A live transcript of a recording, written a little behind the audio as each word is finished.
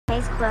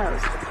Case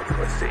closed.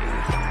 Let's see.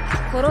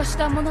 殺し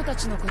た者た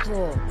ちのこと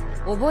を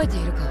覚えて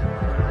いるか?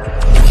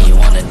 You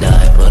wanna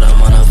die, but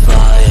I'm on a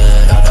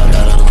fire. Got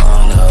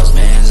along those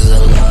mans is a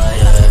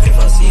liar. If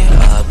I see it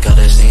up,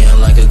 gotta sing it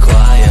like a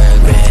choir.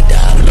 Grand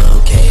dot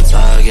locate,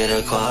 target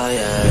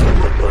acquired.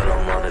 Put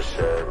 'em on a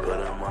shirt, put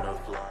 'em on a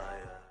flyer.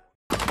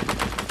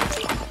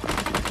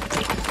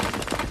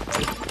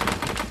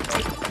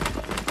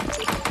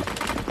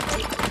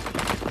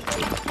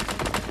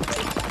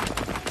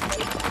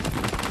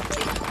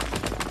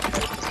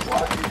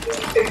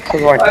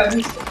 What?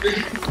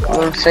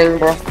 What I'm saying,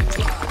 bro?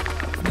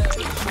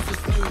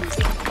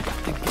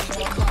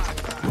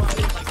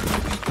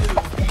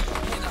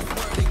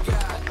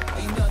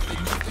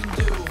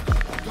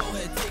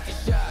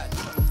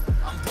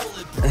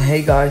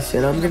 Hey guys,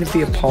 and I'm gonna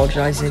be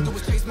apologizing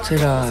to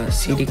the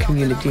CD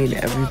community and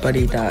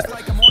everybody that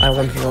I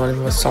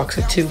 1v1 was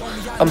toxic to.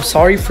 I'm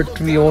sorry for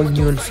 3-0ing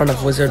you in front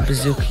of Wizard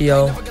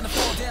Bazooka,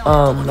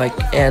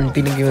 and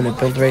beating you in a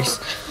build race.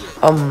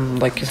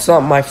 It's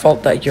not my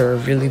fault that you're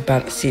really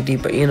bad at CD,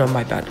 but you know,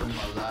 my bad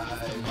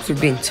for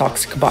being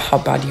toxic about how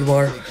bad you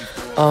are.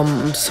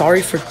 I'm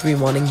sorry for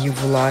 3-1ing you,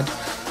 Vlad,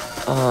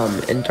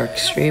 in Dark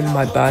Stream,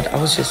 my bad. I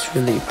was just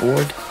really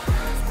bored.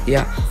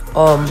 Yeah,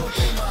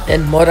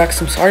 and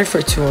Modax, I'm sorry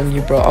for 2-0ing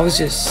you, bro. I was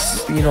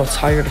just, you know,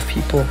 tired of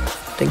people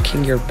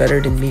thinking you're better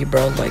than me,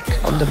 bro. Like,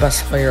 I'm the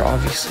best player,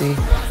 obviously. You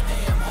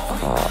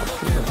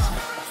know.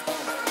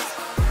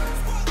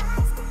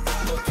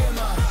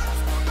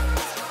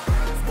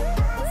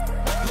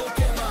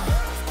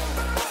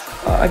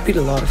 I beat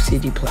a lot of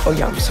CD players. Oh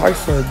yeah, I'm sorry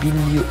for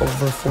beating you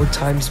over 4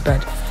 times,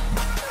 but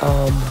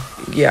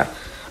yeah,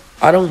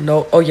 I don't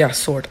know. Oh yeah,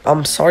 Sword.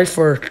 I'm sorry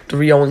for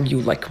 3-0ing you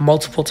like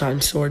multiple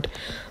times, Sword.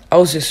 I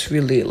was just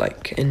really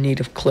like in need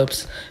of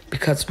clips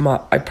because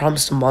I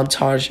promised a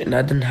montage and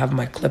I didn't have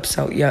my clips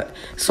out yet,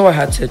 so I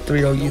had to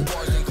 3-0 you.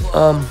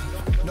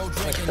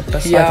 The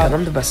best iPad,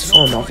 I'm the best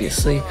phone,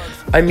 obviously.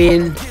 I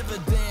mean,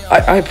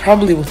 I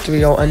probably will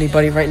 3-0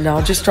 anybody right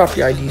now. Just drop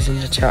your IDs in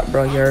the chat,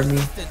 bro. You heard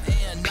me?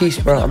 Peace,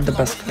 bro. I'm the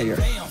best player.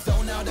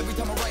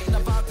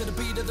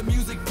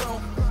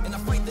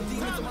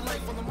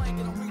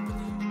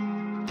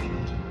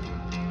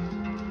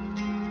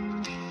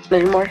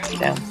 Anymore?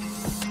 Yeah.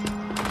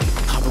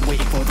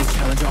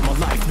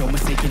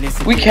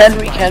 We can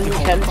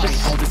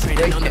just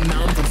take it.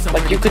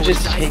 Like, you could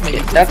just take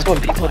it. That's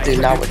what people do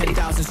nowadays.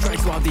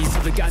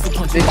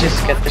 They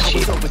just get the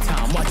sheet.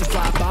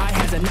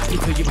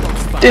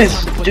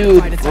 This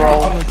dude,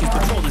 bro.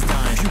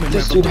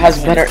 This dude has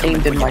better aim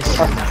than my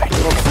son.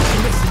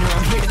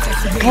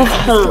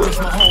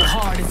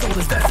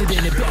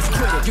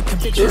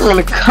 I'm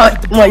gonna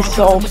cut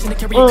myself.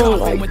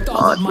 Oh my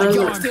god,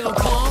 brother.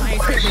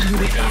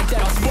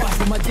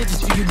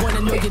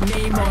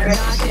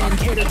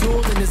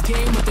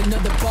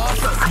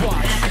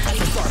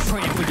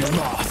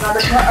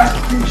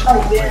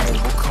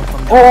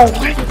 Oh,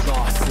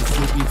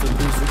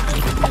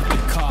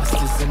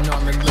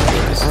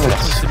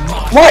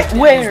 what?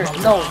 Where?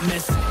 No.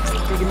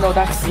 No,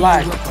 that's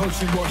lag. No, no.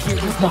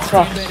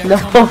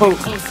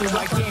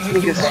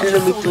 Niggas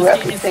shooting me through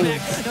everything.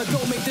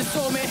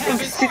 I'm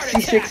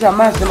 66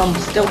 MS and I'm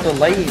still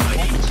delayed.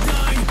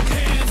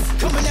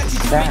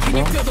 Sad,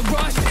 bro.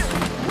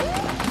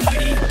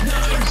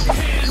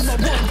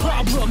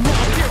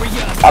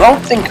 I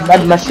don't think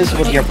that messes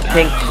with your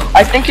ping.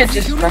 I think it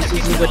just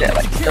messes you with it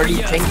like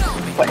 30 ping,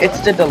 but it's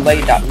the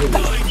delay that really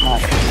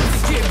matters.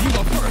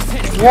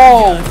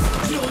 Whoa!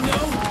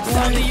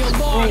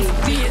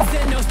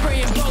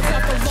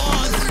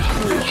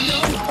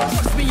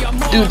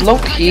 Dude,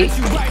 low-key,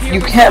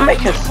 you can't make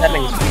his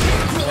settings.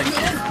 Like,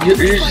 you're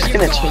just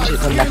gonna change it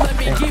to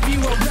nothing.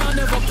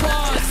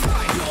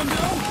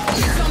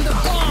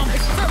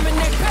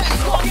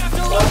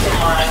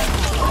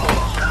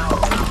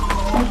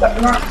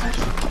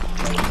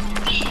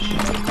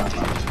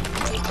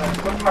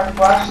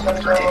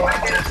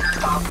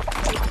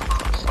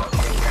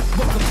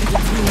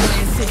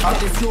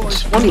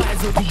 It's funny. I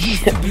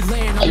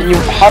mean,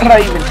 how did I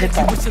even hit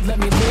that?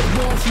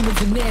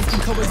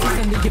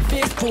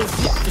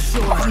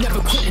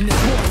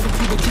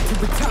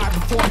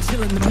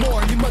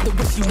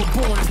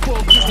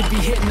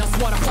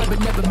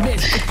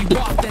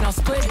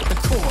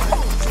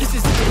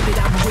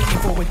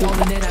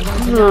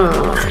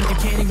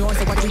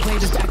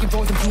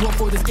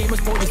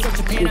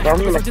 Dude,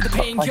 I'm gonna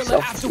cut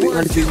myself.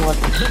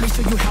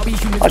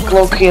 Like,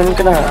 low-key,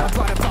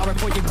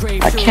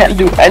 I can't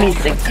do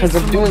anything because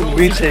I'm doing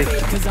retake.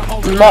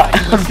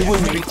 I'm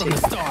doing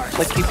retake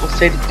like people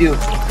say to do,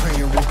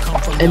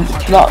 and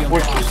it's not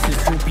working.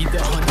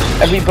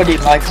 Everybody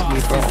likes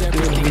me, bro. I'm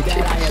doing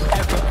retake.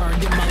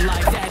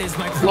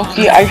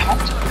 Loki, I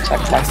have to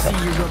protect myself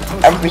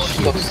every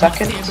single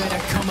second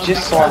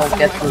just so I don't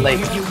get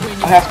delayed.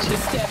 I have to.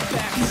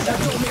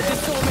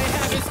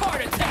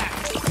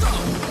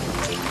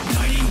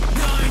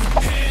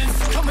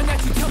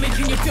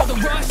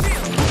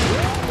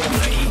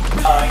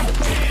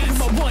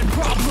 One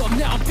problem,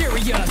 now I'm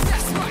furious.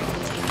 That's right.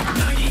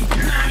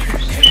 99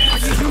 hands. Are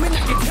you human? I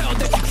can tell.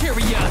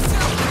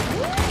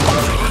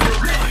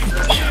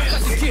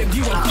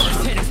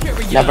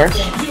 Never.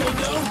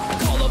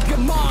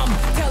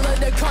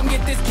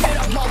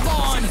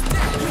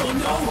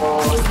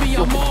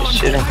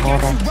 Shit, I'm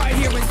hold on.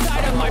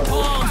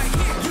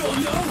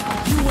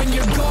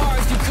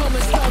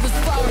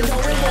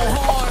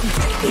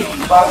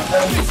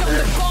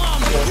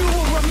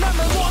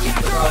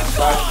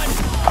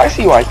 I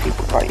see why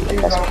people call you the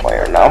best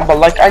player now, but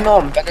like I know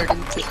I'm better than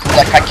you.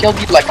 Like I killed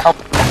you like how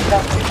many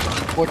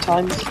times? 4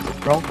 times,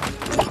 bro.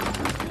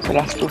 So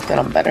that's proof that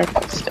I'm better,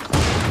 but still.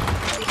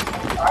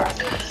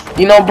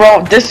 You know,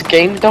 bro, this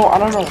game though, I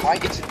don't know why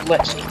it's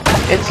glitched.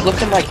 It's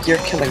looking like you're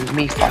killing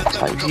me 5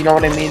 times. You know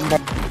what I mean, bro?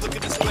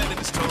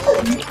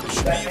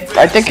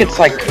 I think it's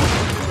like,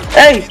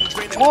 hey,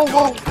 whoa,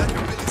 whoa,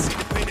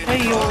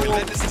 hey, yo, whoa.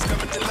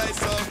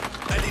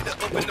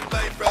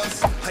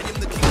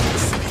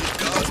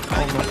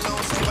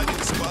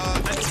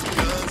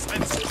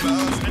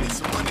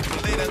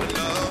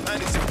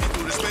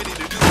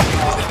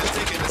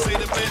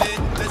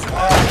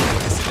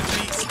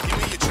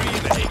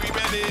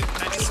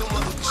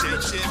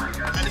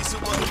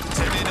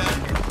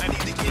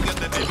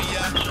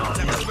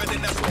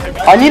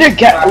 I need to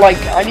get like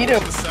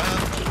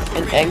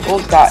an angle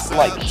that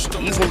like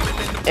even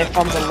if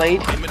I'm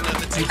delayed,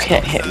 you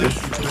can't hit me.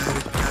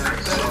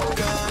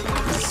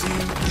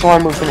 So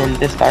I'm moving in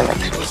this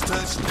direction.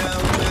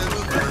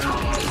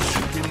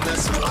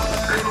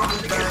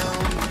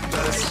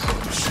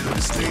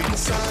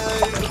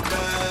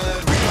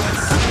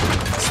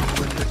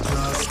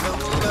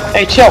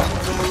 Hey, chill.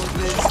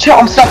 Chill,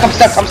 I'm stuck.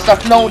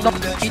 No,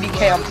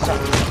 PDK, I'm stuck.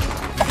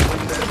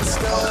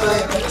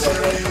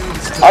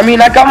 I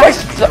mean, I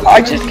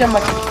just got my...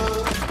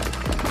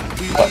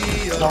 What?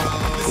 No,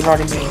 you know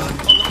what I mean?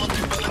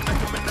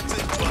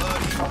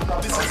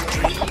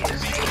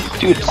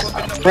 Dude,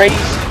 it's crazy.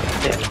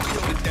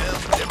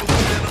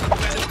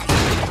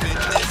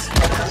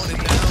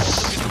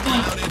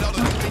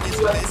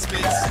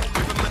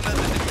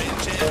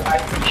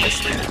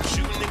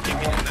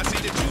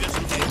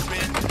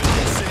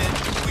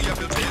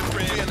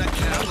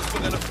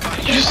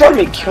 Just let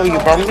me kill you,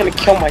 bro. I'm gonna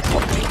kill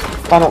myself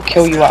if I don't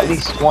kill you at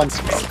least once,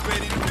 bro.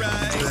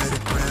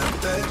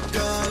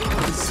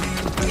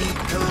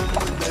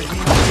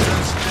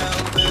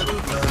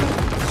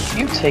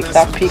 You take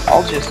that peek,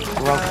 I'll just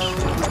rush.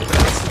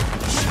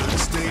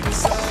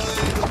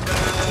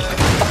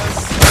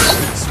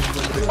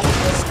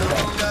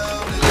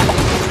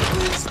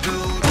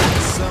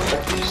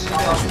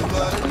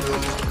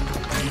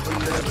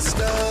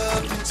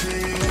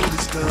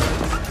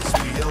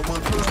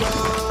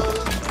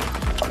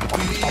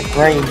 My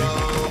brain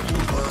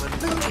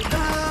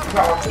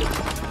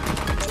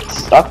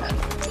stuck.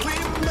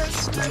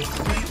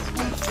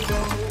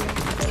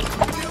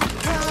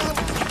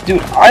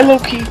 Dude, I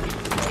low-key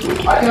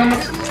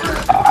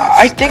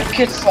I think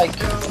it's like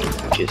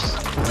just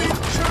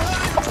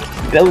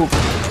build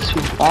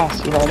too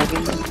fast, you know what I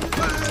mean?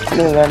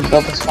 Rather than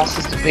build as fast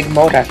as the big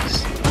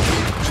Modex.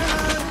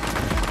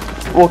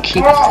 We'll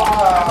keep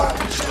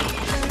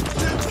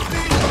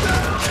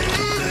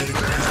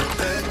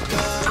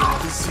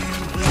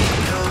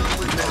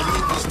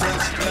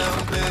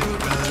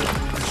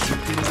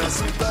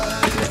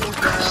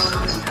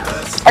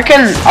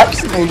I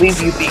can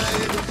believe you beat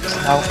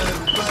Snow. I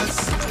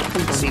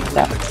can believe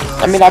that.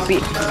 I mean, I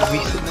beat him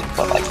recently,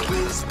 but like,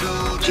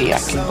 gee, I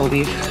can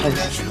believe because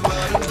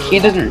he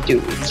doesn't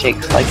do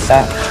shakes like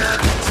that.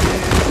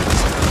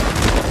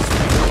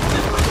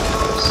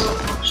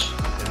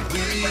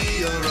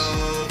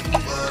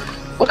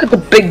 Look at the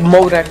big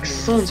Modex,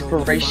 so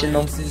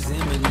inspirational.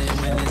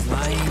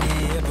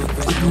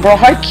 Bro,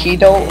 high key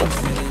though.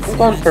 I'm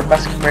going for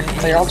best converted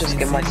player. I'll just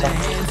give myself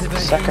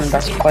second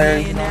best player,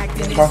 you know,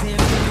 bro.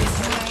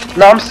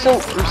 No, I'm still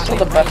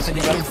the best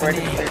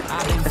converted player.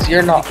 Cause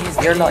you're not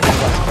your best,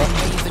 bro.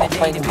 I'm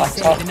playing in my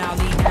top.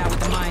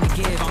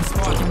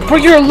 Bro,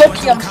 you're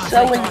lucky. I'm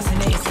selling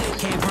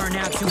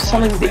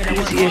the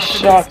easiest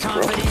shots,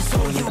 bro.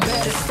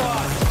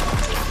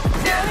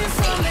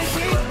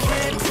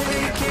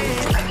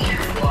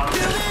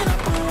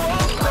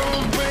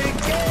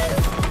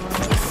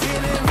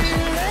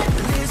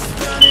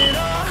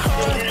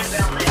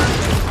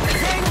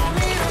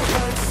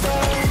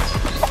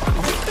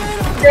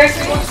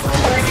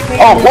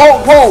 Oh,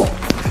 whoa!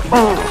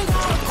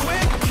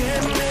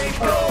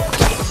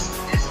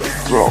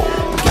 Bro.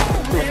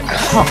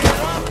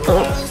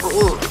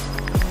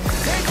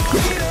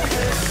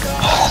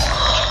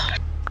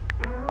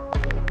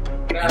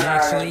 And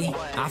actually,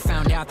 I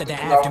found out that they're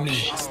after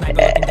me.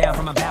 Sniper looking down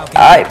from a balcony.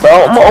 Alright, bro,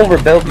 I'm gonna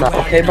overbuild now,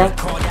 okay, bro?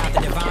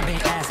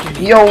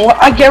 Yo, what?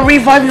 I get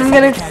revived in a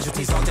minute.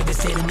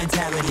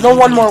 No,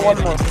 one more.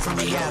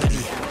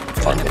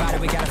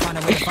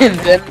 And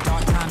then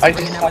I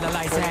just have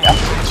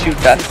to shoot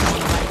that.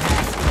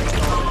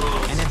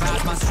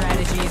 My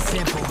strategy is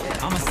simple.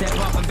 I'ma step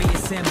up and be a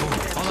symbol.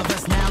 All of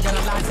us now got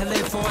a lot to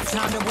live for.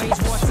 Time to wage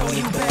war, so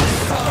you better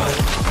start.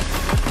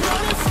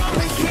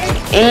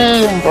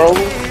 Aim, bro.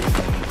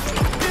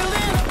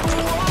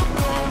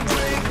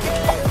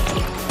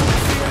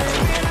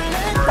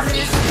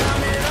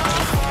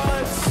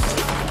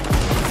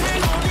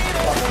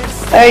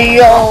 Hey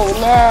yo,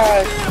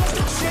 lag!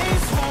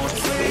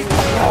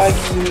 Lag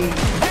me.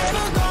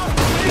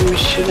 You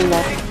shouldn't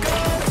have.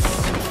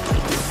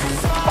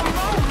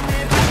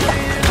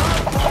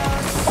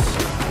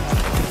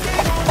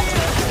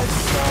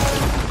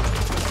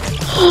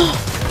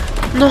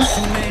 No!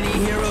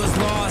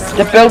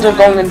 The builds are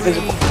going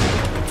invisible.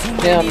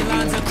 Damn you,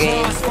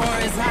 game.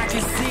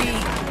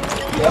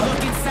 Look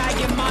inside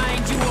your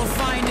mind, you will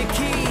find a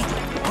key.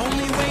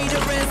 Only way to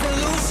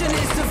resolution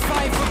is to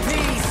fight for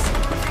peace.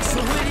 So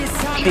when it's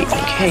time to Okay,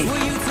 rise,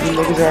 will you you take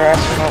niggas over? are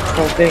asking out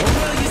pro game,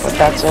 but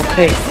that's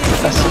okay.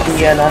 That's the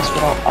yeah, and that's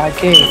what I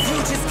gave.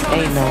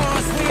 Ain't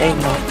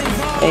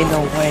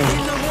no way.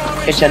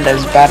 Agenda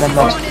is bad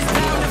enough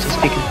to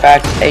speaking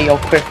facts. Hey yo,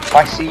 quick, if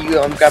I see you,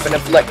 I'm grabbing a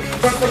blick.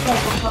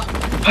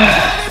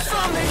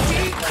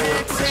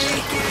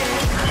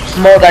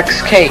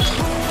 Modex K.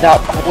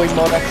 That boy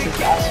Modex is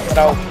ass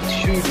without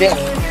shooting.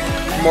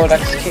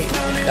 Modex K.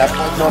 That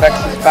boy Modex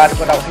is bad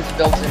without his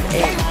builds in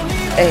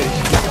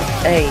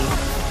aim.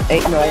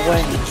 Ain't no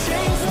way.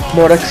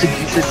 Modex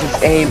abuses his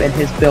aim and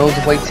his builds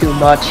way too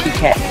much. He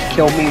can't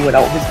kill me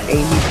without his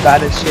aim. He's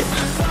bad as shit.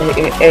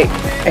 Hey.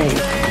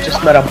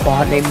 Just met a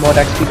bot named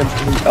Modex. Beat him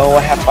 3-0.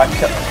 I have 5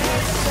 kills.